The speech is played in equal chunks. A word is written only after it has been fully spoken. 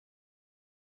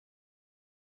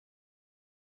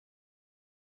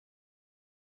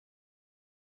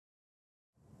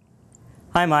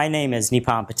Hi, my name is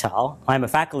Nipam Patel. I'm a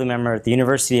faculty member at the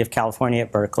University of California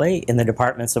at Berkeley in the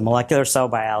departments of molecular cell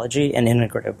biology and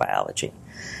integrative biology.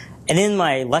 And in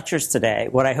my lectures today,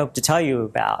 what I hope to tell you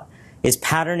about is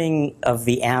patterning of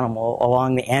the animal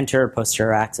along the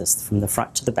anterior-posterior axis from the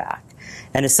front to the back,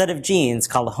 and a set of genes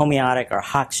called the homeotic or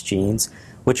Hox genes,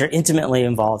 which are intimately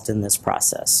involved in this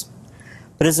process.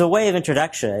 But as a way of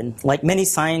introduction, like many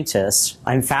scientists,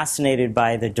 I'm fascinated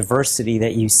by the diversity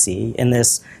that you see. And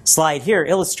this slide here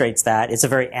illustrates that. It's a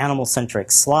very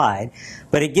animal-centric slide,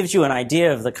 but it gives you an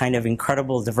idea of the kind of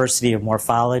incredible diversity of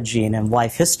morphology and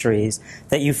life histories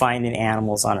that you find in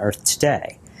animals on Earth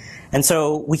today. And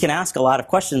so we can ask a lot of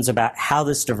questions about how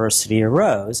this diversity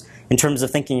arose in terms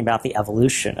of thinking about the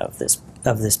evolution of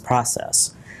this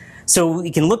process. So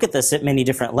we can look at this at many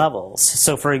different levels.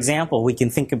 So for example, we can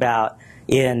think about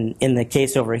in the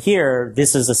case over here,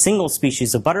 this is a single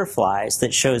species of butterflies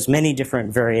that shows many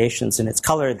different variations in its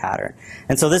color pattern.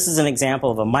 And so this is an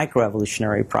example of a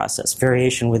microevolutionary process,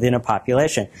 variation within a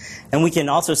population. And we can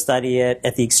also study it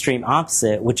at the extreme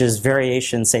opposite, which is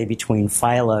variation, say, between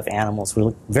phyla of animals who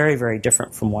look very, very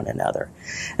different from one another.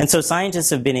 And so scientists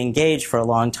have been engaged for a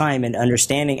long time in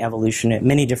understanding evolution at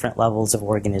many different levels of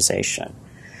organization.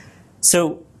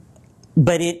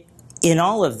 In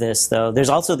all of this, though, there's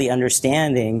also the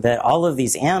understanding that all of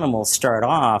these animals start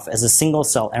off as a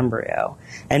single-cell embryo.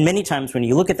 And many times when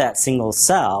you look at that single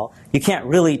cell, you can't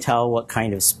really tell what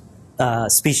kind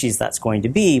of species that's going to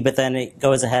be, but then it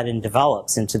goes ahead and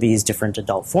develops into these different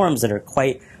adult forms that are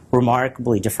quite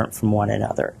remarkably different from one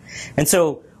another. And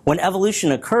so when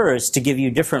evolution occurs to give you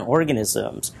different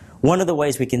organisms, one of the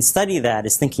ways we can study that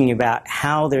is thinking about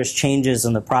how there's changes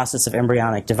in the process of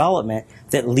embryonic development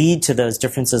that lead to those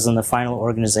differences in the final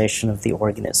organization of the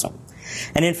organism.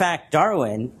 And in fact,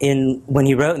 Darwin, when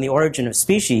he wrote in The Origin of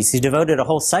Species, he devoted a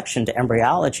whole section to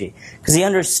embryology because he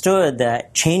understood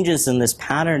that changes in this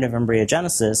pattern of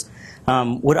embryogenesis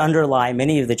would underlie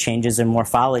many of the changes in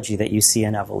morphology that you see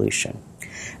in evolution.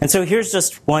 And so here's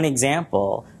just one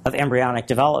example of embryonic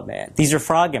development. These are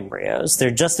frog embryos.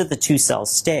 They're just at the two-cell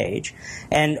stage.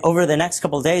 And over the next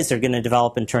couple of days, they're going to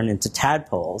develop and turn into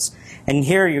tadpoles. And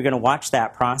here you're going to watch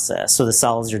that process. So the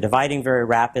cells are dividing very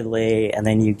rapidly, and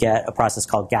then you get a process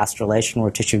called gastrulation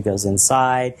where tissue goes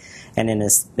inside. And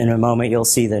in a moment, you'll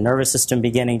see the nervous system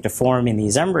beginning to form in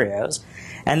these embryos.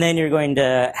 And then you're going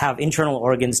to have internal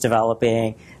organs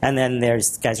developing, and then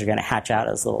guys are going to hatch out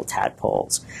as little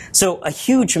tadpoles. So a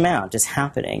huge amount is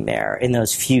happening there in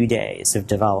those few days of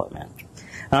development.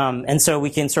 And so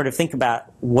we can sort of think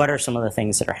about what are some of the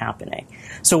things that are happening.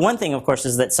 So one thing, of course,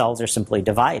 is that cells are simply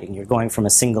dividing. You're going from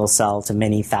a single cell to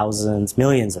many thousands,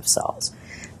 millions of cells.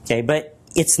 Okay, but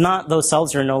it's not, those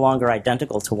cells are no longer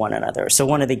identical to one another. So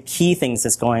one of the key things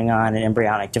that's going on in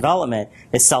embryonic development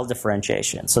is cell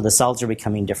differentiation. So the cells are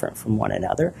becoming different from one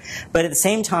another. But at the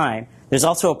same time, there's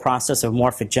also a process of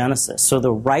morphogenesis. So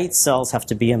the right cells have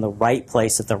to be in the right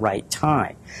place at the right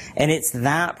time. And it's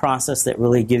that process that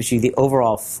really gives you the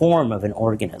overall form of an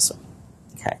organism.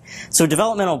 Okay. So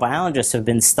developmental biologists have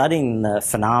been studying the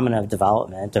phenomena of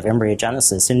development, of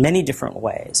embryogenesis, in many different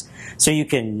ways. So you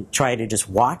can try to just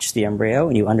watch the embryo,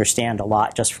 and you understand a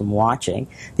lot just from watching.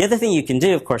 The other thing you can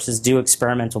do, of course, is do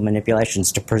experimental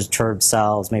manipulations to perturb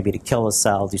cells, maybe to kill a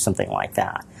cell, do something like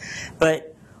that.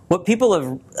 But what people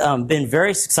have been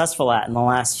very successful at in the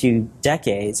last few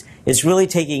decades is really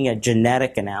taking a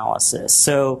genetic analysis.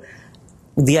 So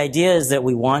the idea is that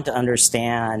we want to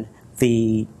understand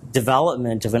the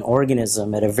development of an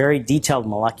organism at a very detailed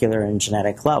molecular and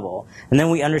genetic level. And then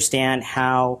we understand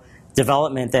how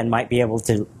development then might be able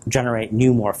to generate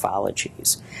new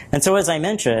morphologies. And so as I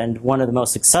mentioned, one of the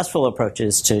most successful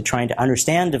approaches to trying to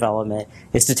understand development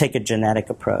is to take a genetic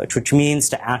approach, which means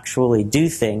to actually do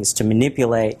things to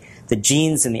manipulate the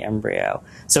genes in the embryo.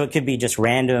 So it could be just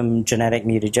random genetic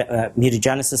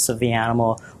mutagenesis of the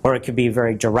animal, or it could be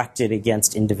very directed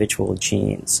against individual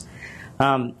genes.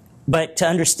 But to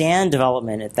understand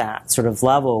development at that sort of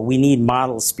level, we need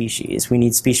model species. We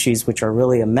need species which are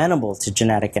really amenable to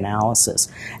genetic analysis.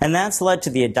 And that's led to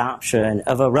the adoption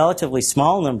of a relatively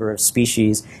small number of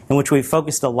species in which we've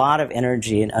focused a lot of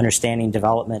energy in understanding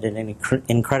development at an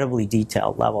incredibly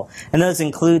detailed level. And those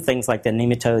include things like the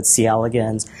nematode C.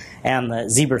 elegans and the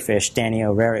zebrafish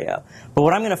Danio rario. But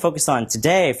what I'm going to focus on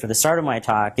today for the start of my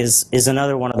talk is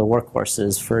another one of the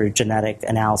workhorses for genetic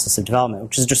analysis of development,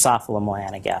 which is Drosophila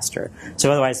melanogaster, so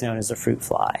otherwise known as a fruit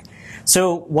fly.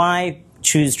 So why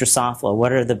choose Drosophila?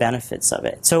 What are the benefits of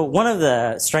it? So one of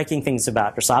the striking things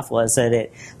about Drosophila is that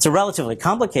it's a relatively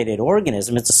complicated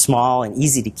organism. It's a small and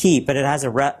easy to keep, but it has a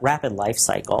rapid life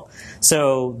cycle.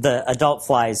 So the adult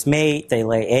flies mate, they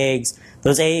lay eggs.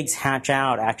 Those eggs hatch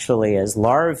out actually as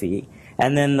larvae,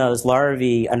 and then those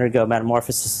larvae undergo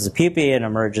metamorphosis as a pupae and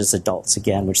emerge as adults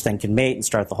again, which then can mate and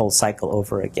start the whole cycle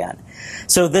over again.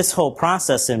 So this whole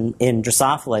process in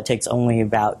Drosophila takes only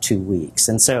about 2 weeks.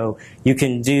 And so you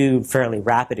can do fairly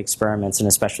rapid experiments, and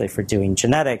especially for doing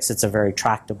genetics, it's a very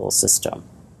tractable system.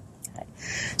 Okay.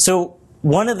 So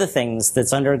one of the things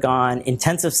that's undergone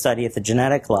intensive study at the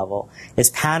genetic level is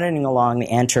patterning along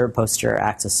the anterior-posterior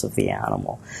axis of the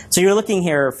animal. So you're looking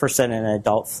here first at an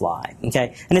adult fly,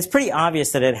 okay? And it's pretty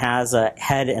obvious that it has a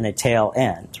head and a tail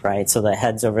end, right? So the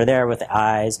head's over there with the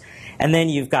eyes. And then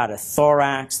you've got a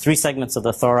thorax, 3 segments of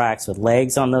the thorax with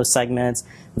legs on those segments.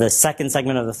 The second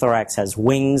segment of the thorax has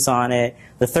wings on it.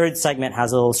 The third segment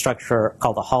has a little structure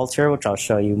called the halter, which I'll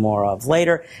show you more of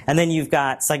later. And then you've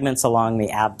got segments along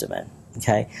the abdomen.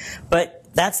 Okay, but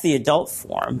that's the adult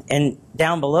form, and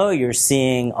down below you're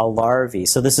seeing a larvae.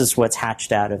 So this is what's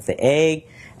hatched out of the egg,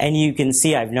 and you can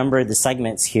see I've numbered the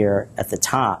segments here at the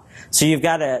top. So you've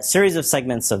got a series of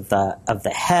segments of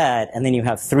the head, and then you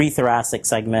have 3 thoracic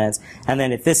segments, and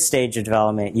then at this stage of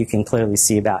development you can clearly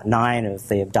see about 9 of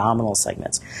the abdominal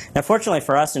segments. Now fortunately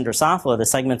for us in Drosophila, the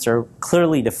segments are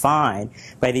clearly defined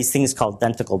by these things called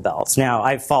denticle belts. Now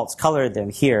I've false colored them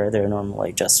here, they're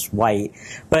normally just white,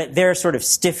 but they're sort of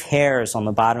stiff hairs on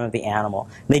the bottom of the animal.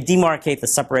 They demarcate the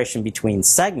separation between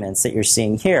segments that you're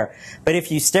seeing here. But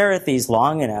if you stare at these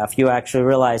long enough, you actually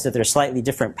realize that there's slightly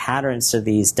different patterns to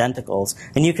these denticles,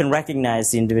 and you can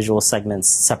recognize the individual segments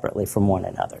separately from one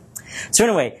another. So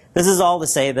anyway, this is all to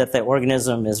say that the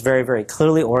organism is very, very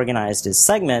clearly organized as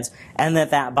segments, and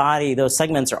that body, those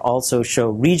segments also show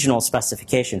regional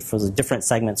specification, for the different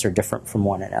segments are different from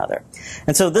one another.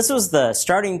 And so this was the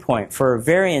starting point for a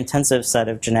very intensive set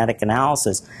of genetic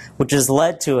analysis, which has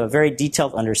led to a very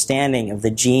detailed understanding of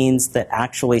the genes that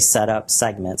actually set up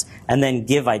segments and then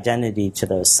give identity to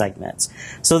those segments.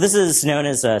 So this is known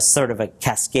as a sort of a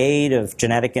cascade of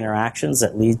genetic interactions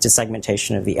that lead to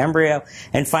segmentation of the embryo,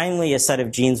 and finally a set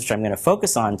of genes which I'm going to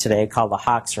focus on today called the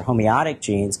Hox or homeotic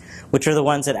genes, which are the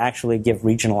ones that actually give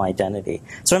regional identity.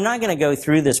 So I'm not going to go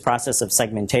through this process of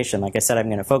segmentation. Like I said, I'm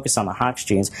going to focus on the Hox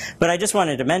genes, but I just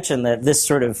wanted to mention that this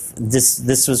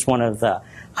was one of the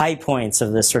high points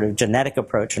of this sort of genetic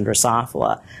approach in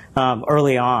Drosophila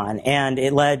early on, and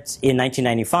it led in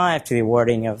 1995 to the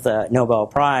awarding of the Nobel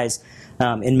Prize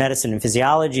in medicine and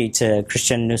physiology to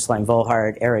Christian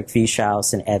Nusslein-Volhard, Eric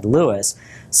Wieschaus, and Ed Lewis.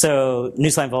 So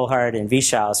Nusslein-Volhard and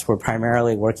Wieschaus were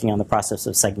primarily working on the process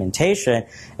of segmentation,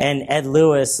 and Ed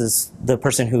Lewis is the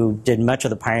person who did much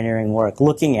of the pioneering work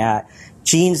looking at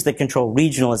genes that control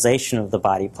regionalization of the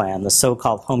body plan, the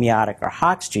so-called homeotic or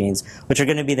Hox genes, which are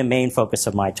going to be the main focus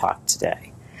of my talk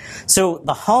today. So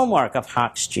the hallmark of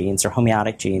Hox genes or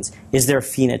homeotic genes is their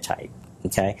phenotype.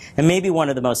 Okay? And maybe one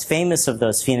of the most famous of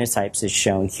those phenotypes is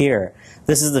shown here.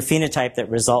 This is the phenotype that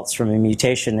results from a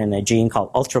mutation in a gene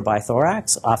called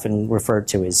Ultrabithorax, often referred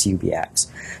to as UBX.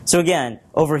 So again,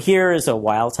 over here is a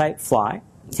wild-type fly.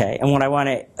 Okay? And what I want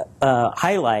to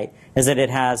highlight is that it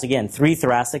has, again, 3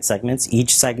 thoracic segments.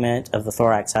 Each segment of the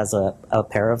thorax has a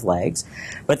pair of legs.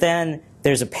 But then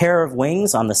there's a pair of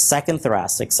wings on the second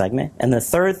thoracic segment, and the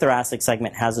third thoracic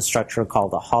segment has a structure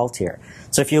called the halter.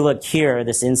 So if you look here,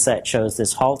 this inset shows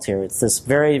this halter. It's this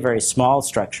very, very small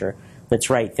structure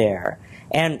that's right there.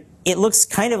 And it looks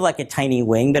kind of like a tiny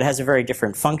wing, but it has a very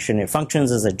different function. It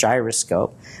functions as a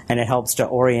gyroscope, and it helps to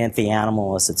orient the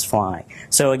animal as it's flying.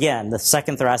 So again, the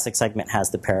second thoracic segment has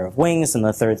the pair of wings, and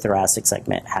the third thoracic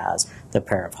segment has the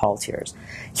pair of halters.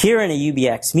 Here in a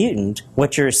UBX mutant,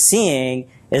 what you're seeing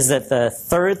is that the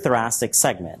third thoracic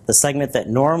segment, the segment that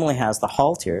normally has the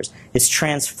halters, is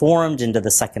transformed into the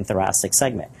second thoracic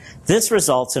segment. This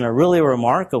results in a really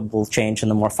remarkable change in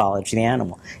the morphology of the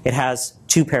animal. It has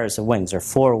 2 pairs of wings, or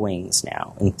 4 wings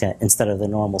now, instead of the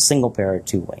normal single pair of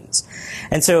 2 wings.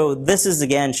 And so this is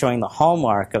again showing the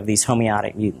hallmark of these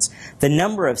homeotic mutants. The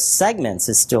number of segments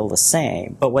is still the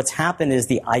same, but what's happened is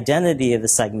the identity of the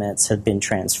segments have been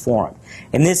transformed.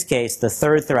 In this case, the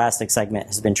third thoracic segment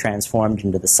has been transformed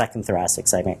into the second thoracic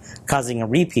segment, causing a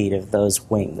repeat of those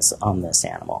wings on this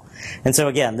animal. And so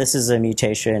again, this is a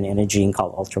mutation in a gene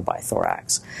called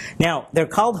Ultrabithorax. Now, they're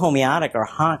called homeotic or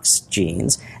Hox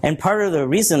genes, and part of the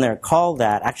reason they're called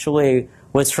that actually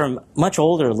was from much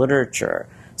older literature.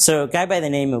 So a guy by the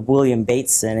name of William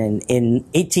Bateson, in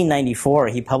 1894,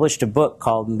 he published a book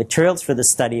called Materials for the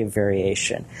Study of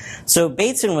Variation. So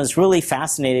Bateson was really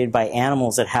fascinated by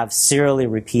animals that have serially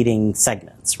repeating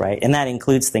segments, right? And that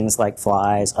includes things like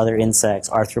flies, other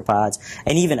insects, arthropods,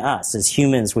 and even us. As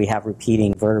humans, we have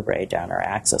repeating vertebrae down our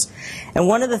axis. And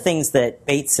one of the things that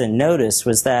Bateson noticed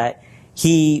was that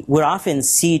he would often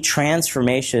see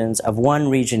transformations of one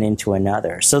region into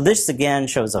another. So this again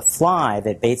shows a fly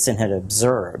that Bateson had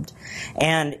observed.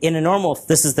 And in a normal,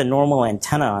 this is the normal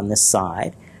antenna on this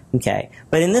side. Okay,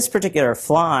 but in this particular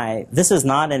fly, this is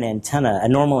not an antenna, a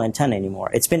normal antenna anymore.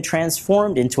 It's been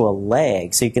transformed into a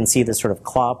leg, so you can see the sort of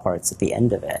claw parts at the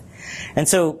end of it. And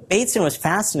so Bateson was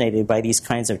fascinated by these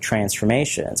kinds of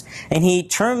transformations, and he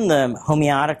termed them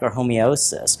homeotic or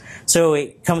homeosis. So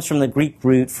it comes from the Greek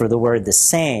root for the word the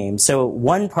same. So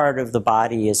one part of the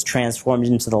body is transformed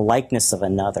into the likeness of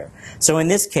another. So in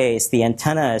this case, the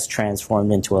antenna is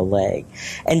transformed into a leg.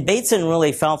 And Bateson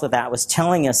really felt that that was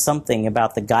telling us something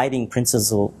about the guiding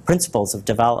principles of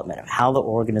development, of how the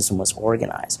organism was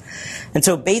organized. And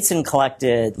so Bateson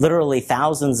collected literally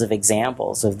thousands of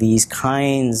examples of these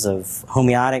kinds of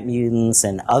homeotic mutants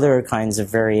and other kinds of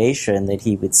variation that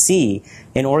he would see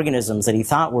in organisms that he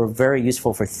thought were very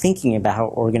useful for thinking about how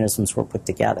organisms were put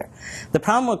together. The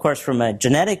problem, of course, from a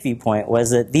genetic viewpoint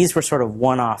was that these were sort of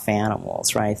one-off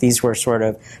animals, right? These were sort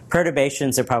of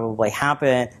perturbations that probably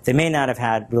happened. They may not have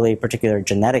had really a particular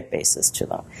genetic basis to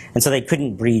them. And so they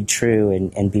couldn't breed true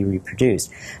and be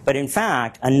reproduced. But in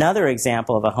fact, another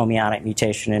example of a homeotic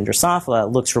mutation in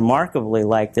Drosophila looks remarkably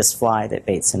like this fly that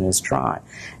Bateson has drawn.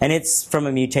 And it's from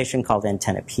a mutation called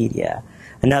Antennapedia,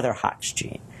 another Hox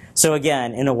gene. So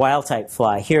again, in a wild-type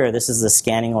fly here, this is the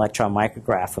scanning electron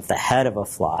micrograph of the head of a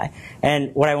fly.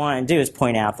 And what I want to do is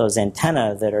point out those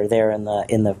antennae that are there in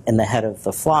the head of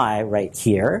the fly right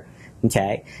here.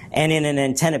 Okay? And in an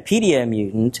Antennapedia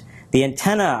mutant, the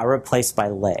antennae are replaced by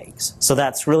legs. So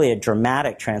that's really a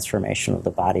dramatic transformation of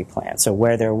the body plan. So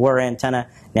where there were antennae,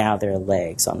 now there are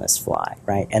legs on this fly,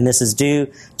 right? And this is due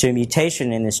to a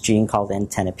mutation in this gene called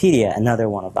Antennapedia, another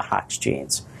one of the Hox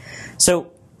genes.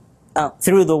 So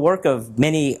through the work of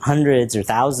many hundreds or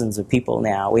thousands of people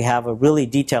now, we have a really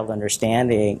detailed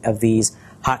understanding of these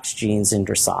Hox genes in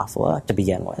Drosophila to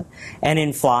begin with. And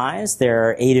in flies, there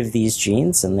are 8 of these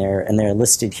genes, and they're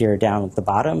listed here down at the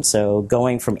bottom. So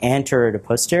going from anterior to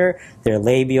posterior, they're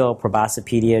labial,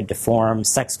 proboscipedia, deformed,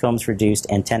 sex combs reduced,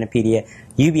 Antennapedia,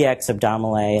 UBX,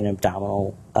 abdominal A, and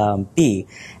abdominal B.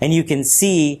 And you can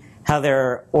see how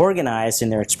they're organized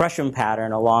in their expression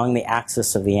pattern along the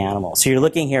axis of the animal. So you're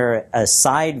looking here at a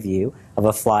side view of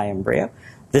a fly embryo.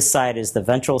 This side is the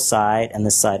ventral side, and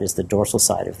this side is the dorsal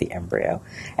side of the embryo.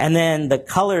 And then the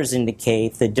colors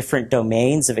indicate the different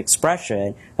domains of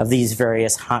expression of these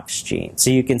various Hox genes. So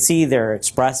you can see they're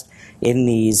expressed in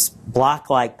these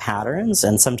block-like patterns,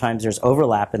 and sometimes there's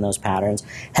overlap in those patterns,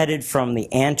 headed from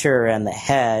the anterior and the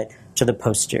head to the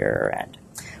posterior end.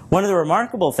 One of the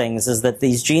remarkable things is that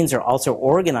these genes are also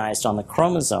organized on the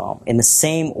chromosome in the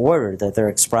same order that they're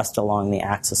expressed along the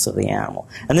axis of the animal.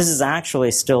 And this is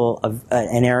actually still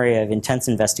an area of intense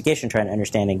investigation, trying to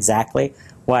understand exactly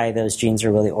why those genes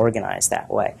are really organized that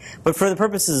way. But for the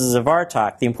purposes of our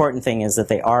talk, the important thing is that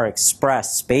they are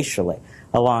expressed spatially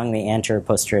along the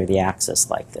anterior-posterior of the axis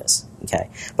like this. Okay?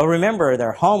 But remember,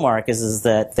 their hallmark is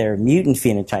that their mutant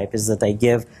phenotype is that they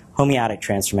give homeotic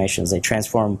transformations. They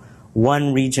transform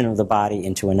one region of the body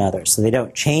into another. So they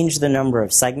don't change the number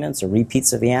of segments or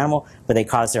repeats of the animal, but they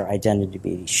cause their identity to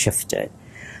be shifted.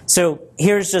 So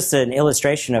here's just an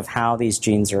illustration of how these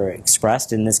genes are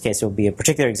expressed. In this case, it will be a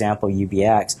particular example,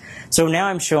 UBX. So now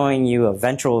I'm showing you a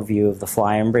ventral view of the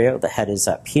fly embryo. The head is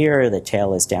up here, the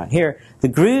tail is down here. The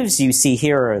grooves you see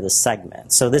here are the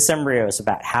segments. So this embryo is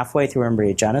about halfway through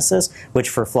embryogenesis, which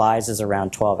for flies is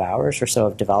around 12 hours or so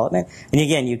of development. And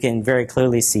again, you can very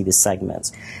clearly see the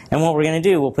segments. And what we're going to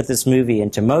do, we'll put this movie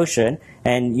into motion,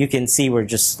 and you can see we're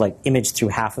just like imaged through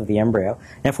half of the embryo.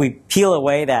 And if we peel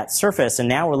away that surface, and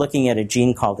now we're looking at a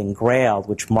gene called engrailed,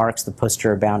 which marks the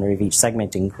posterior boundary of each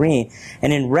segment in green.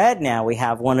 And in red now, we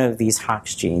have one of these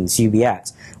Hox genes,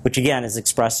 UBX, which again is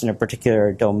expressed in a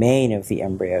particular domain of the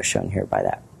embryo shown here by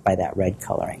that red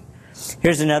coloring.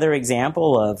 Here's another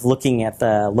example of looking at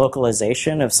the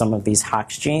localization of some of these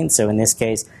Hox genes. So in this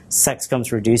case, sex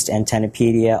comes reduced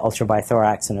Antennapedia,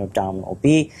 Ultrabithorax, and abdominal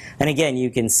B. And again, you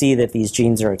can see that these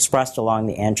genes are expressed along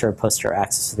the anterior-posterior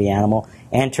axis of the animal.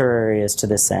 Anterior is to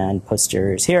this end,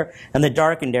 posterior is here, and the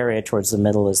darkened area towards the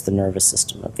middle is the nervous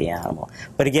system of the animal.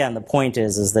 But again, the point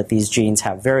is that these genes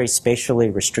have very spatially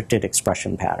restricted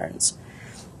expression patterns.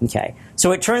 Okay,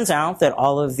 so it turns out that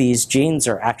all of these genes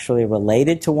are actually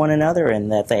related to one another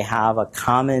and that they have a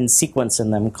common sequence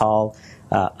in them called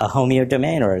a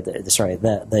homeodomain, or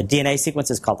the DNA sequence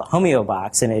is called the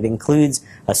homeobox, and it includes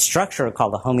a structure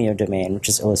called the homeodomain, which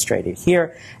is illustrated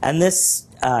here. And this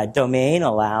domain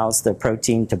allows the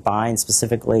protein to bind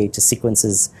specifically to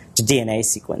sequences, to DNA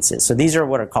sequences. So these are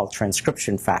what are called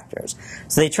transcription factors.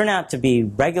 So they turn out to be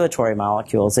regulatory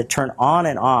molecules that turn on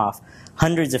and off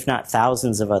hundreds, if not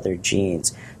thousands, of other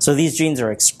genes. So these genes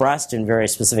are expressed in very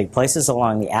specific places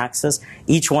along the axis.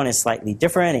 Each one is slightly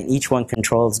different, and each one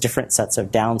controls different sets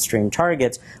of downstream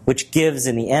targets, which gives,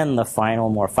 in the end, the final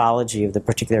morphology of the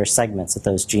particular segments that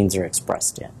those genes are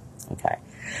expressed in. Okay.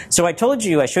 So I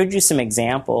showed you some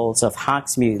examples of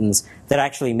Hox mutants that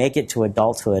actually make it to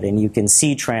adulthood, and you can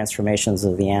see transformations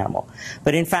of the animal.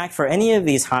 But in fact, for any of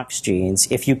these Hox genes,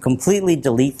 if you completely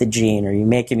delete the gene, or you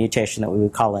make a mutation that we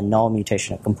would call a null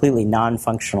mutation, a completely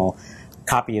non-functional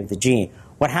copy of the gene,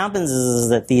 what happens is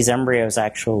that these embryos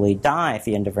actually die at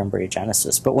the end of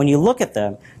embryogenesis. But when you look at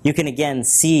them, you can again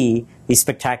see these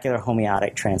spectacular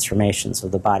homeotic transformations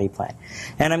of the body plan.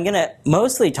 And I'm going to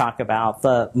mostly talk about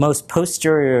the most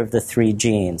posterior of the three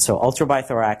genes, so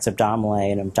Ultrabithorax, abdominal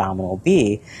A, and abdominal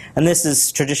B. And this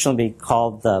is traditionally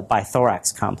called the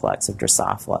bithorax complex of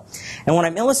Drosophila. And what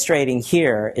I'm illustrating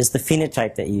here is the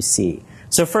phenotype that you see.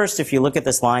 So first, if you look at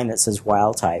this line that says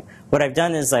wild type, what I've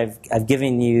done is I've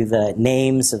given you the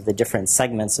names of the different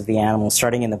segments of the animal,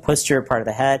 starting in the posterior part of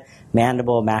the head,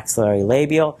 mandible, maxillary,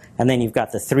 labial, and then you've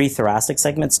got the three thoracic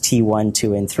segments, T1,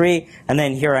 2, and 3, and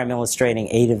then here I'm illustrating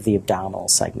 8 of the abdominal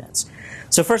segments.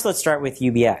 So first let's start with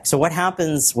UBX. So what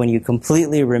happens when you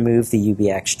completely remove the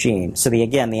UBX gene? So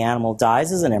again, the animal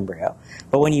dies as an embryo,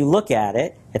 but when you look at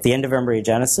it, at the end of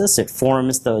embryogenesis, it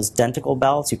forms those denticle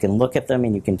belts. You can look at them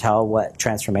and you can tell what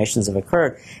transformations have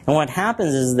occurred. And what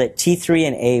happens is that T3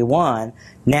 and A1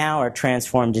 now are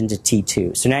transformed into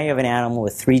T2. So now you have an animal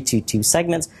with 3 T2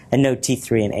 segments and no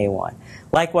T3 and A1.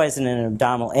 Likewise, in an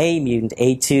abdominal A mutant,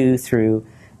 A2 through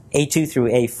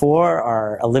A4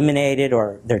 are eliminated,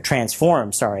 or they're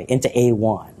transformed, into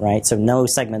A1, right? So no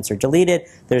segments are deleted.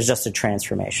 There's just a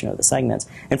transformation of the segments.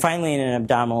 And finally, in an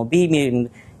abdominal B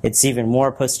mutant, it's even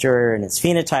more posterior in its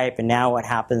phenotype, and now what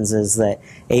happens is that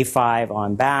A5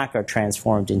 on back are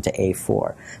transformed into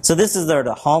A4. So this is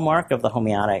the hallmark of the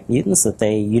homeotic mutants, that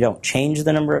you don't change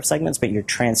the number of segments, but you're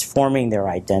transforming their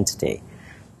identity.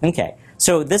 Okay,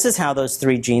 so this is how those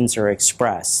three genes are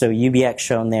expressed. So UBX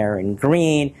shown there in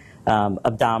green,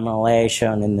 abdominal A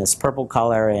shown in this purple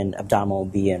color, and abdominal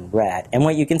B in red. And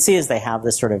what you can see is they have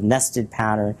this sort of nested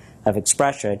pattern of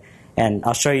expression. And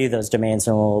I'll show you those domains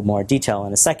in a little more detail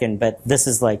in a second, but this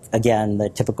is again, the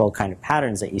typical kind of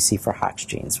patterns that you see for Hox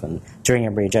genes during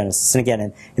embryogenesis. And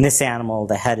again, in this animal,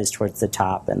 the head is towards the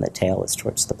top and the tail is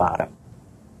towards the bottom.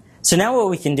 So now what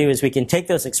we can do is we can take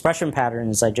those expression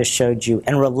patterns I just showed you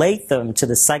and relate them to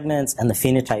the segments and the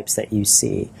phenotypes that you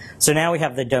see. So now we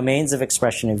have the domains of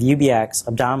expression of UBX,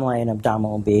 abdominal A, and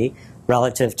abdominal B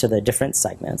relative to the different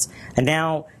segments. And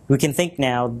now we can think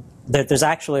now that there's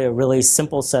actually a really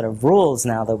simple set of rules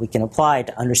now that we can apply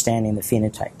to understanding the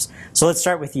phenotypes. So let's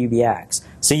start with UBX.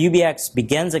 So UBX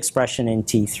begins expression in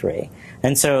T3.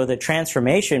 And so the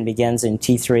transformation begins in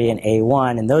T3 and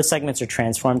A1, and those segments are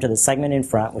transformed to the segment in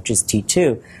front, which is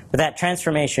T2. But that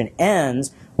transformation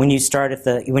ends when you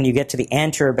get to the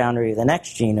anterior boundary of the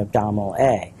next gene, abdominal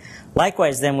A.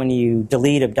 Likewise, then, when you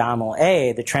delete abdominal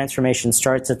A, the transformation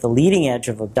starts at the leading edge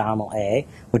of abdominal A,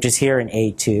 which is here in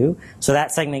A2. So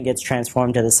that segment gets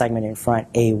transformed to the segment in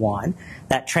front, A1.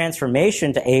 That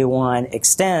transformation to A1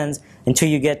 extends until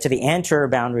you get to the anterior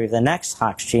boundary of the next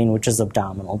Hox gene, which is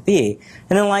abdominal B.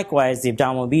 And then likewise, the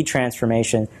abdominal B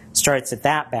transformation starts at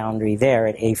that boundary there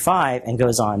at A5 and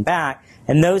goes on back.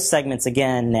 And those segments,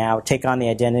 again, now take on the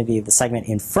identity of the segment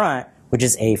in front, which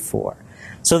is A4.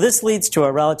 So this leads to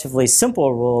a relatively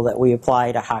simple rule that we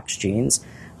apply to Hox genes,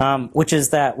 which is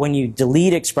that when you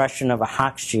delete expression of a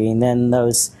Hox gene, then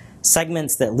those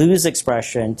segments that lose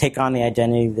expression take on the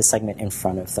identity of the segment in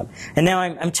front of them. And now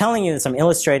I'm telling you this, I'm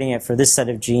illustrating it for this set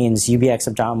of genes, UBX,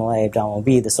 abdominal A, abdominal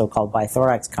B, the so-called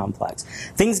bithorax complex.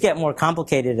 Things get more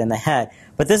complicated in the head,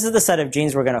 but this is the set of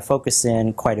genes we're going to focus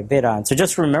in quite a bit on. So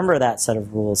just remember that set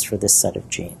of rules for this set of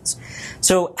genes.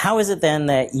 So how is it then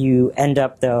that you end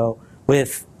up, though,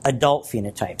 with adult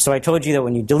phenotype? So I told you that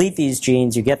when you delete these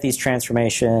genes, you get these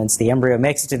transformations. The embryo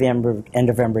makes it to the end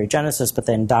of embryogenesis, but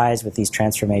then dies with these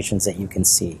transformations that you can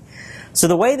see. So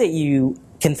the way that you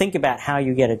can think about how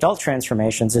you get adult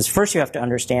transformations is first you have to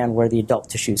understand where the adult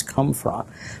tissues come from.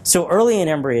 So early in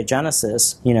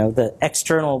embryogenesis, the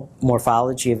external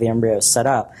morphology of the embryo is set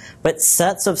up, but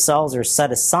sets of cells are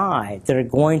set aside that are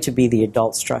going to be the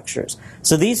adult structures.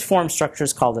 So these form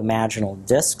structures called imaginal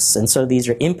discs, and so these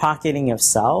are impocketing of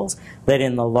cells that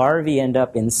in the larvae end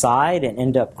up inside and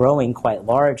end up growing quite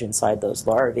large inside those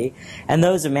larvae. And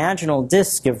those imaginal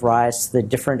discs give rise to the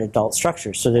different adult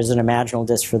structures. So there's an imaginal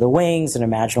disc for the wings, an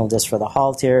imaginal disc for the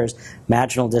halteres,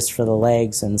 imaginal disc for the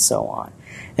legs, and so on.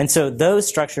 And so those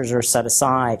structures are set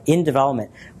aside in development,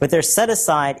 but they're set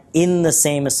aside in the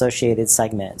same associated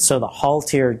segment. So the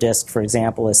haltere disc, for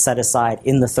example, is set aside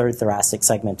in the third thoracic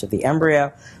segment of the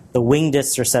embryo. The wing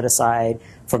discs are set aside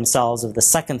from cells of the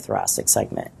second thoracic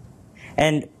segment.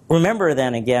 And remember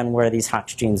then again where these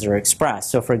Hox genes are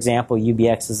expressed. So for example,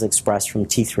 UBX is expressed from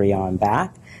T3 on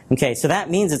back. Okay, so that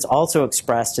means it's also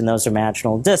expressed in those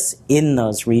imaginal discs in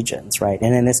those regions, right?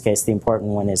 And in this case, the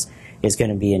important one is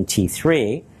going to be in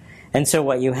T3. And so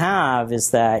what you have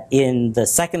is that in the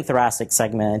second thoracic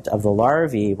segment of the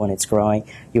larvae, when it's growing,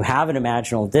 you have an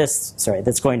imaginal disc,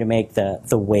 that's going to make the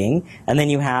wing, and then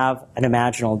you have an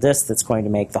imaginal disc that's going to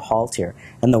make the haltere.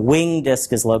 And the wing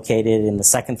disc is located in the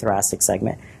second thoracic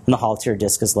segment, and the haltere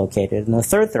disc is located in the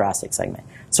third thoracic segment.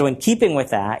 So in keeping with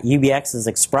that, UBX is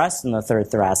expressed in the third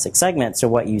thoracic segment, so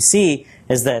what you see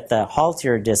is that the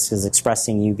haltere disc is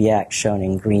expressing UBX, shown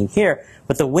in green here,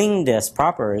 but the wing disc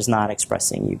proper is not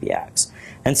expressing UBX.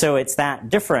 And so it's that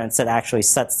difference that actually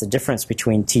sets the difference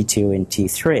between T2 and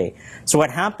T3. So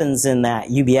what happens in that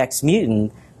UBX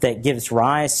mutant that gives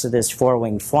rise to this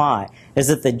four-winged fly is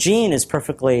that the gene is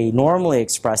perfectly normally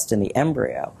expressed in the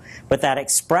embryo, but that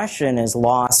expression is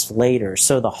lost later.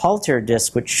 So the haltere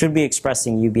disc, which should be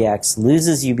expressing UBX,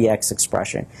 loses UBX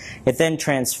expression. It then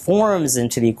transforms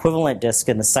into the equivalent disc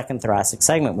in the second thoracic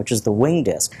segment, which is the wing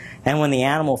disc. And when the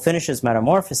animal finishes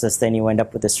metamorphosis, then you end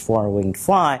up with this four-winged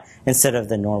fly instead of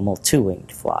the normal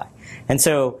two-winged fly. And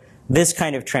so this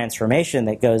kind of transformation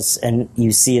that goes and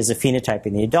you see as a phenotype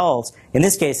in the adults, in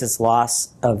this case it's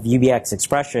loss of UBX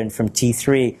expression from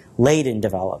T3 late in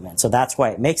development. So that's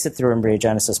why it makes it through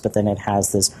embryogenesis, but then it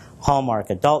has this hallmark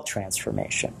adult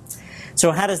transformation.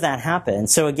 So how does that happen?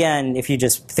 So again, if you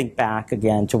just think back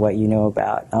again to what you know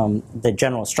about the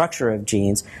general structure of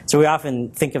genes, so we often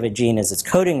think of a gene as its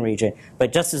coding region,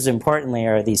 but just as importantly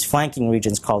are these flanking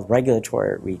regions called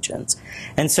regulatory regions.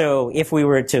 And so if we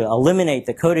were to eliminate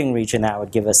the coding region, that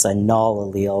would give us a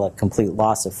null allele, a complete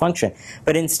loss of function.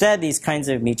 But instead, these kinds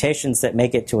of mutations that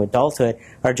make it to adulthood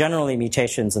are generally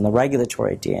mutations in the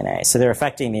regulatory DNA. So they're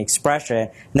affecting the expression,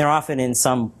 and they're often in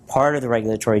some part of the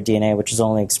regulatory DNA which is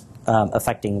only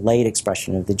affecting late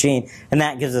expression of the gene, and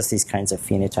that gives us these kinds of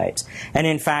phenotypes. And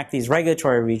in fact, these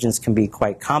regulatory regions can be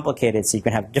quite complicated, so you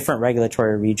can have different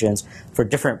regulatory regions for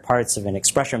different parts of an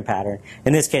expression pattern.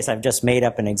 In this case, I've just made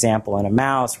up an example in a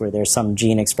mouse where there's some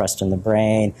gene expressed in the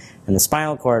brain and the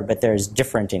spinal cord, but there's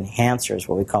different enhancers,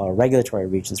 what we call regulatory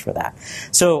regions for that.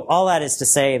 So all that is to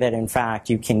say that, in fact,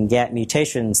 you can get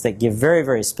mutations that give very,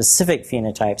 very specific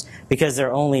phenotypes because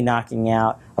they're only knocking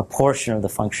out a portion of the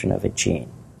function of a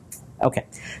gene. Okay,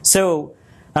 so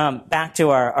back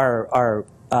to our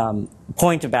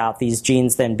point about these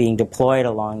genes then being deployed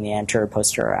along the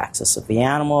anterior-posterior axis of the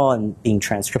animal and being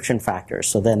transcription factors.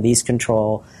 So then these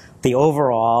control the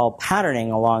overall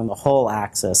patterning along the whole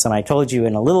axis. And I told you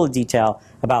in a little detail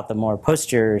about the more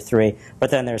posterior three,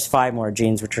 but then there's 5 more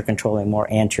genes which are controlling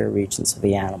more anterior regions of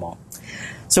the animal.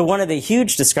 So one of the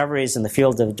huge discoveries in the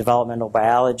field of developmental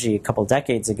biology a couple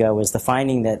decades ago was the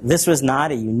finding that this was not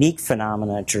a unique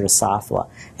phenomenon at Drosophila.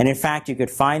 And in fact, you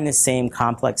could find the same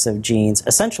complex of genes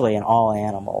essentially in all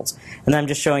animals. And I'm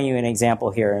just showing you an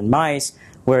example here in mice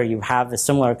where you have a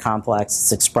similar complex.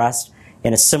 It's expressed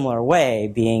in a similar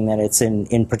way, being that it's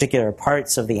in particular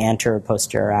parts of the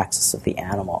anterior-posterior axis of the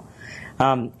animal.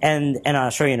 And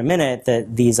I'll show you in a minute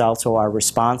that these also are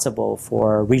responsible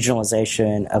for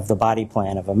regionalization of the body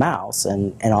plan of a mouse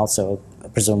and also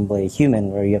presumably a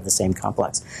human where you have the same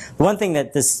complex. The one thing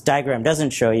that this diagram doesn't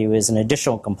show you is an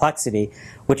additional complexity,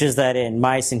 which is that in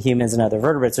mice and humans and other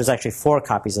vertebrates, there's actually 4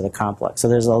 copies of the complex. So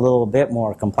there's a little bit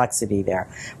more complexity there.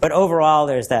 But overall,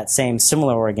 there's that same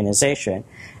similar organization.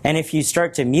 And if you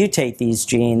start to mutate these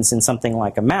genes in something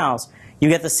like a mouse, you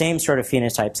get the same sort of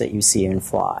phenotypes that you see in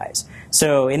flies.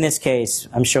 So in this case,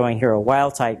 I'm showing here a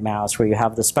wild-type mouse where you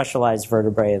have the specialized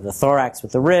vertebrae of the thorax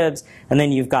with the ribs, and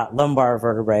then you've got lumbar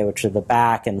vertebrae, which are the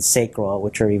back, and sacral,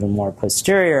 which are even more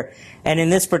posterior. And in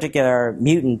this particular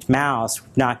mutant mouse,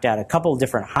 we've knocked out a couple of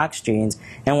different Hox genes,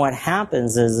 and what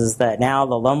happens is that now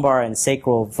the lumbar and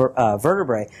sacral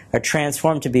vertebrae are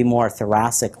transformed to be more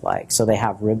thoracic-like, so they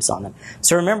have ribs on them.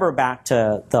 So remember back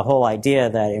to the whole idea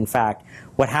that, in fact,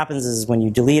 what happens is when you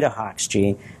delete a Hox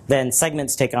gene, then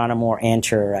segments take on a more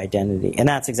anterior identity, and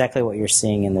that's exactly what you're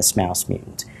seeing in this mouse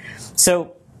mutant.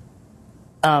 So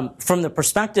from the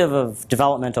perspective of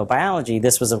developmental biology,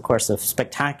 this was, of course, a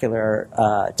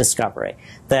spectacular discovery,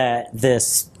 that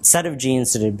this set of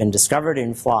genes that had been discovered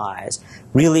in flies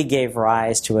really gave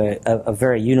rise to a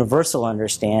very universal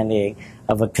understanding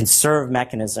of a conserved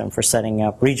mechanism for setting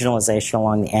up regionalization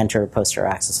along the anterior-posterior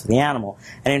axis of the animal.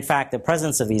 And in fact, the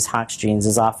presence of these Hox genes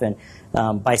is often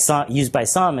used by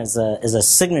some as a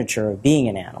signature of being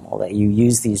an animal, that you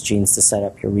use these genes to set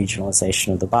up your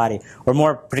regionalization of the body, or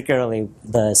more particularly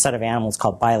the set of animals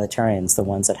called bilaterians, the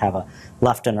ones that have a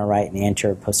left and a right and the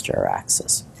anterior-posterior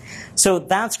axis. So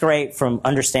that's great from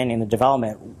understanding the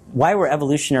development. Why were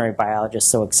evolutionary biologists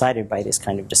so excited by this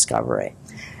kind of discovery?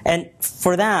 And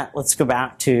for that, let's go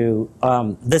back to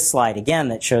this slide again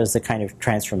that shows the kind of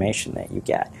transformation that you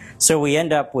get. So we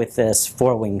end up with this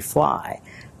four-winged fly,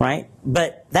 right?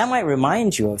 But that might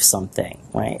remind you of something,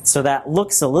 right? So that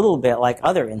looks a little bit like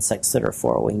other insects that are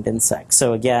four-winged insects.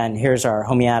 So again, here's our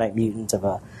homeotic mutant of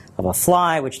a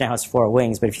fly, which now has four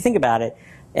wings. But if you think about it,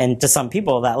 and to some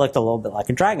people, that looked a little bit like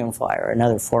a dragonfly or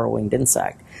another four-winged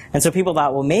insect. And so people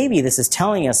thought, well, maybe this is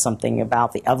telling us something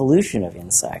about the evolution of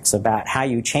insects, about how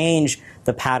you change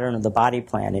the pattern of the body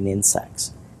plan in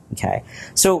insects. Okay?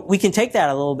 So we can take that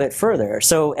a little bit further.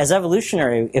 So as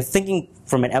evolutionary, if thinking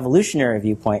from an evolutionary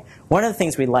viewpoint, one of the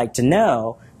things we'd like to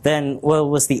know then, well,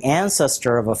 was the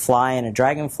ancestor of a fly and a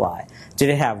dragonfly, did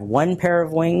it have one pair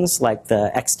of wings like the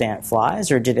extant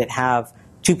flies, or did it have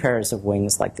two pairs of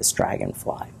wings like this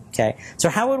dragonfly? Okay, so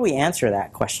how would we answer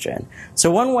that question? So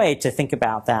one way to think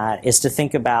about that is to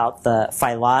think about the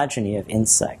phylogeny of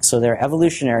insects, so their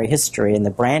evolutionary history and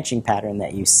the branching pattern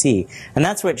that you see. And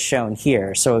that's what's shown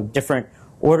here. So different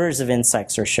orders of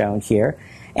insects are shown here.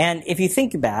 And if you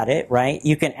think about it, right,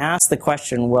 you can ask the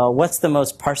question, well, what's the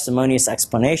most parsimonious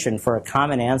explanation for a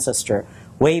common ancestor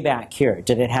way back here?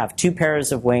 Did it have two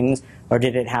pairs of wings, or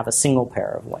did it have a single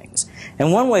pair of wings?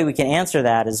 And one way we can answer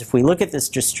that is if we look at this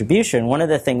distribution, one of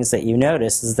the things that you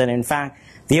notice is that, in fact,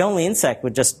 the only insect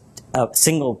with just a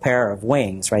single pair of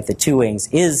wings, right, the two wings,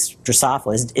 is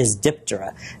Drosophila, is Diptera.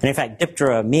 And in fact,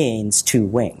 Diptera means two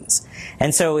wings.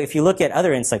 And so if you look at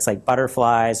other insects like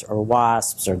butterflies or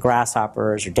wasps or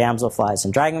grasshoppers or damselflies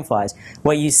and dragonflies,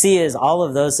 what you see is all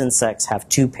of those insects have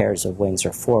two pairs of wings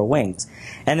or four wings.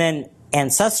 And then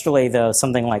ancestrally, though,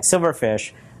 something like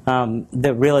silverfish,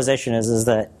 the realization is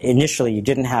that initially you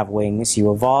didn't have wings,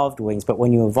 you evolved wings, but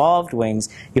when you evolved wings,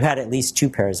 you had at least two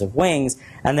pairs of wings,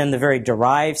 and then the very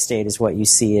derived state is what you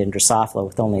see in Drosophila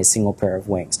with only a single pair of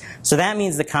wings. So that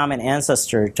means the common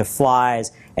ancestor to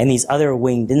flies and these other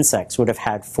winged insects would have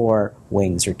had four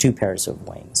wings or two pairs of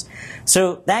wings.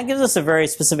 So that gives us a very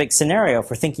specific scenario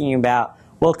for thinking about,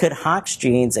 well, could Hox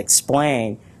genes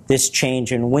explain this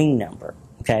change in wing number?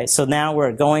 Okay, so now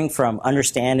we're going from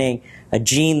understanding a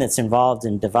gene that's involved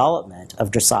in development of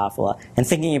Drosophila and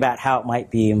thinking about how it might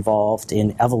be involved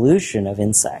in evolution of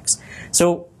insects.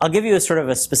 So I'll give you a sort of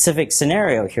a specific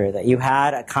scenario here, that you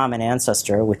had a common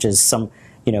ancestor, which is some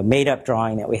made-up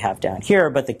drawing that we have down here,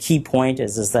 but the key point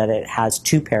is that it has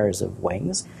two pairs of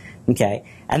wings. Okay,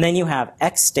 and then you have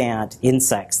extant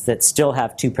insects that still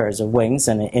have two pairs of wings,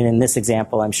 and in this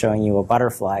example I'm showing you a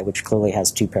butterfly which clearly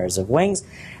has two pairs of wings.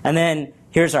 And then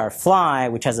here's our fly,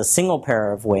 which has a single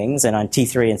pair of wings, and on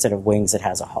T3 instead of wings it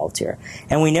has a haltere.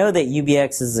 And we know that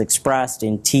UBX is expressed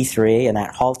in T3 and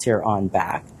that haltere on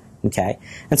back. Okay,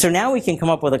 and so now we can come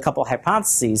up with a couple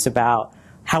hypotheses about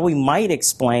how we might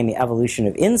explain the evolution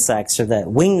of insects, or the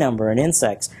wing number in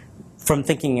insects, from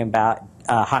thinking about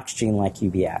a Hox gene like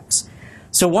UBX.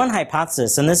 So one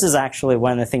hypothesis, and this is actually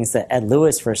one of the things that Ed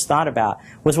Lewis first thought about,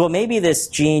 was, well, maybe this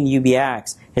gene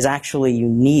UBX is actually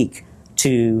unique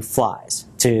to flies,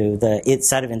 to the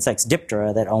set of insects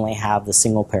Diptera that only have the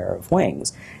single pair of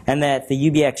wings, and that the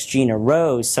UBX gene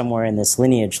arose somewhere in this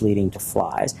lineage leading to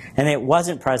flies, and it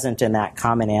wasn't present in that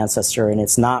common ancestor, and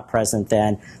it's not present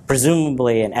then,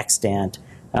 presumably in extant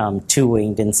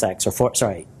two-winged insects,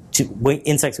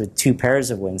 insects with two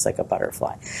pairs of wings like a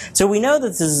butterfly. So we know that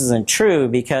this isn't true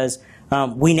because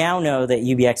We now know that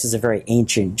UBX is a very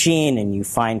ancient gene, and you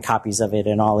find copies of it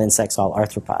in all insects, all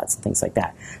arthropods, and things like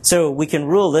that. So we can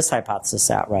rule this hypothesis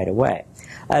out right away.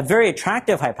 A very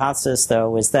attractive hypothesis,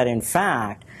 though, is that in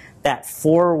fact, that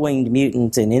four-winged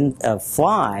mutant of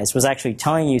flies was actually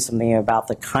telling you something about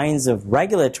the kinds of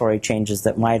regulatory changes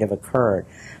that might have occurred.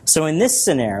 So in this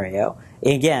scenario,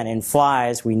 again, in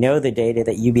flies, we know the data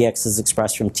that UBX is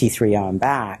expressed from T3 on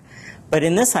back. But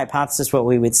in this hypothesis, what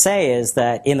we would say is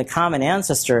that in the common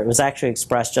ancestor, it was actually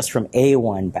expressed just from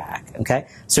A1 back. Okay?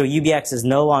 So UBX is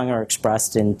no longer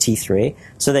expressed in T3.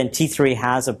 So then T3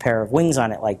 has a pair of wings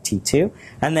on it like T2.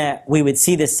 And that we would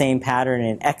see the same pattern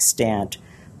in extant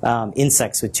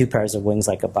insects with two pairs of wings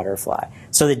like a butterfly.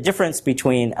 So the difference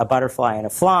between a butterfly and a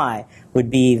fly would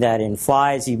be that in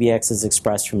flies, UBX is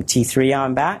expressed from T3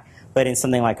 on back, but in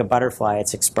something like a butterfly,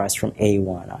 it's expressed from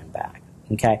A1 on back.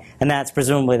 Okay? And that's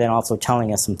presumably then also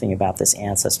telling us something about this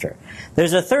ancestor.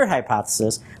 There's a third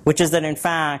hypothesis, which is that in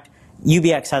fact,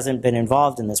 UBX hasn't been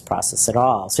involved in this process at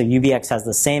all. So UBX has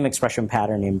the same expression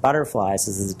pattern in butterflies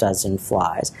as it does in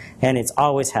flies, and it's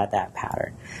always had that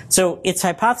pattern. So it's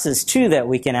hypothesis two that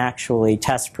we can actually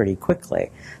test pretty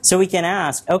quickly. So we can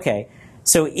ask, okay,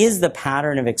 so is the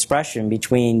pattern of expression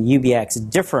between UBX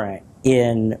different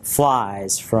in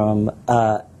flies from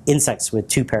insects with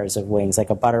two pairs of wings, like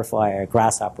a butterfly or a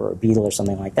grasshopper or a beetle or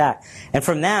something like that? And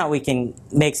from that, we can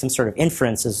make some sort of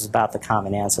inferences about the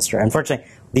common ancestor. Unfortunately,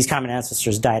 these common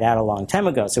ancestors died out a long time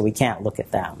ago, so we can't look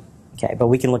at them. Okay, but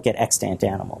we can look at extant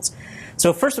animals.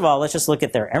 So first of all, let's just look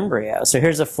at their embryo. So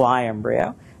here's a fly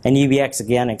embryo, and UBX,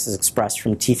 again, is expressed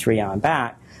from T3 on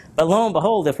back. But lo and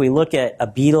behold, if we look at a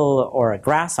beetle or a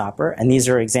grasshopper, and these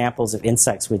are examples of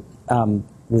insects with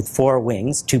four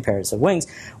wings, two pairs of wings,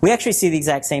 we actually see the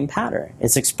exact same pattern.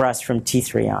 It's expressed from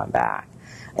T3 on back.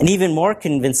 An even more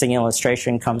convincing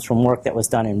illustration comes from work that was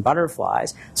done in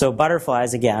butterflies. So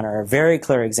butterflies, again, are a very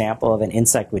clear example of an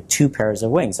insect with two pairs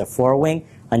of wings, a forewing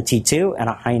on T2 and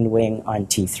a hind wing on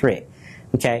T3.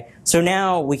 Okay, so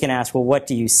now we can ask, well, what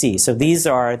do you see? So these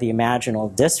are the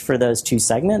imaginal discs for those two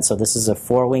segments. So this is a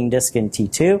forewing disc in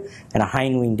T2 and a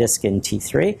hind wing disc in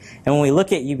T3. And when we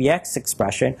look at UBX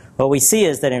expression, what we see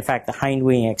is that, in fact, the hind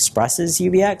wing expresses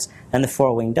UBX and the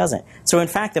forewing doesn't. So in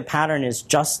fact, the pattern is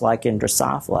just like in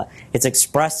Drosophila. It's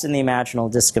expressed in the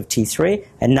imaginal disc of T3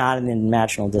 and not in the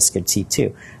imaginal disc of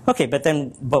T2. Okay, but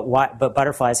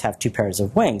butterflies have two pairs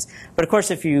of wings. But of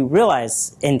course, if you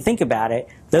realize and think about it,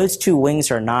 those two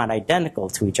wings are not identical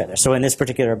to each other. So in this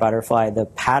particular butterfly, the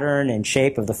pattern and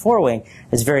shape of the forewing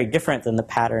is very different than the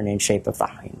pattern and shape of the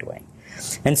hind wing.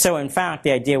 And so in fact,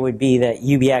 the idea would be that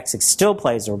UBX still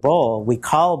plays a role. We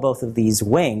call both of these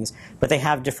wings, but they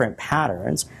have different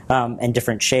patterns and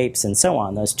different shapes and so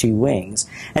on, those two wings.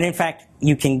 And in fact,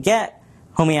 you can get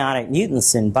homeotic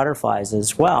mutants in butterflies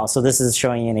as well. So this is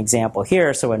showing you an example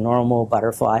here, so a normal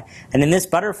butterfly. And in this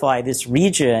butterfly, this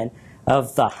region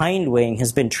of the hind wing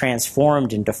has been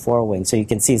transformed into forewing. So you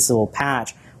can see this little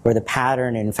patch where the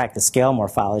pattern and, in fact, the scale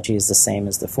morphology is the same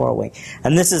as the forewing.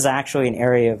 And this is actually an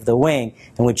area of the wing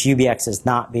in which UBX is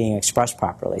not being expressed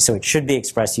properly. So it should be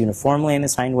expressed uniformly in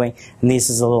this hind wing, and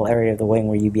this is a little area of the wing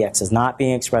where UBX is not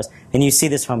being expressed, and you see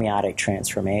this homeotic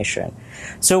transformation.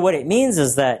 So what it means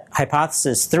is that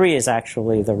hypothesis 3 is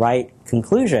actually the right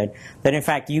conclusion, that in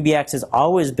fact UBX has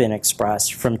always been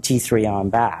expressed from T3 on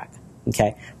back.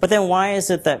 Okay? But then why is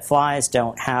it that flies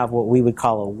don't have what we would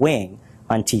call a wing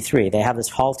on T3? They have this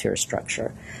haltere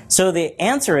structure. So the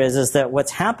answer is that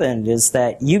what's happened is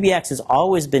that UBX has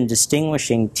always been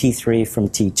distinguishing T3 from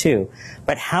T2,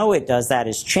 but how it does that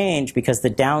is changed because the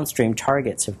downstream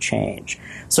targets have changed.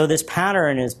 So this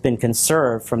pattern has been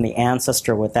conserved from the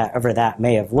ancestor, whatever that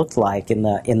may have looked like in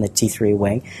the T3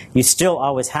 wing. You still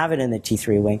always have it in the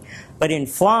T3 wing, but in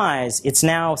flies, it's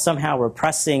now somehow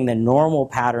repressing the normal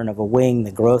pattern of a wing,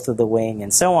 the growth of the wing,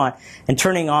 and so on, and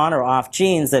turning on or off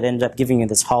genes that end up giving you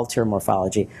this haltere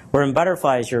morphology. Where in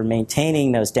butterflies, you're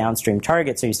maintaining those downstream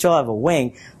targets, so you still have a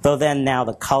wing, though then now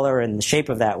the color and the shape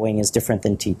of that wing is different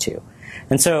than T2.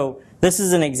 And so this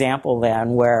is an example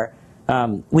then where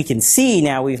we can see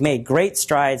now we've made great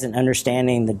strides in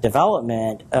understanding the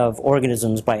development of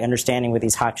organisms by understanding what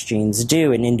these Hox genes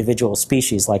do in individual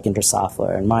species like in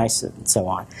Drosophila and mice and so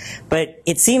on. But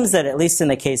it seems that at least in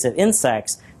the case of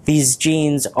insects, these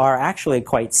genes are actually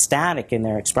quite static in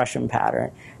their expression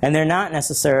pattern, and they're not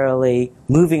necessarily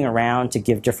moving around to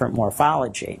give different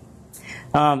morphology.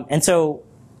 And so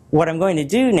what I'm going to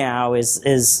do now is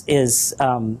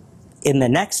in the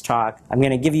next talk, I'm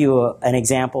going to give you an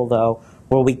example, though,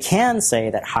 where we can say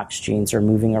that Hox genes are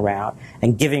moving around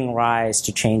and giving rise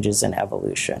to changes in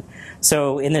evolution.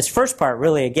 So in this first part,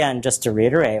 really, again, just to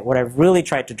reiterate, what I've really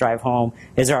tried to drive home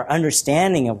is our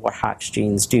understanding of what Hox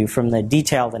genes do from the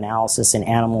detailed analysis in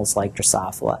animals like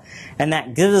Drosophila. And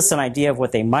that gives us an idea of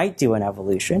what they might do in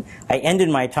evolution. I ended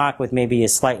my talk with maybe a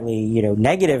slightly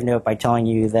negative note by telling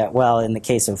you that, well, in the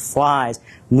case of flies,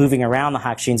 moving around the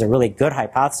Hox genes are a really good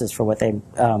hypothesis for what they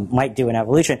might do in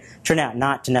evolution. Turned out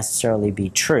not to necessarily be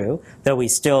true, though we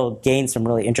still gained some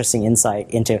really interesting insight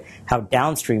into how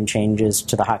downstream changes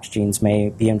to the Hox genes may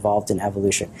be involved in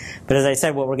evolution. But as I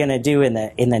said, what we're going to do in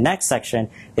the next section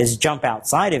is jump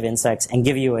outside of insects and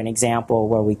give you an example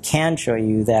where we can show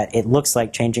you that it looks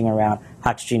like changing around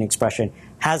Hox gene expression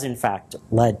has in fact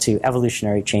led to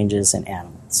evolutionary changes in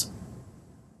animals.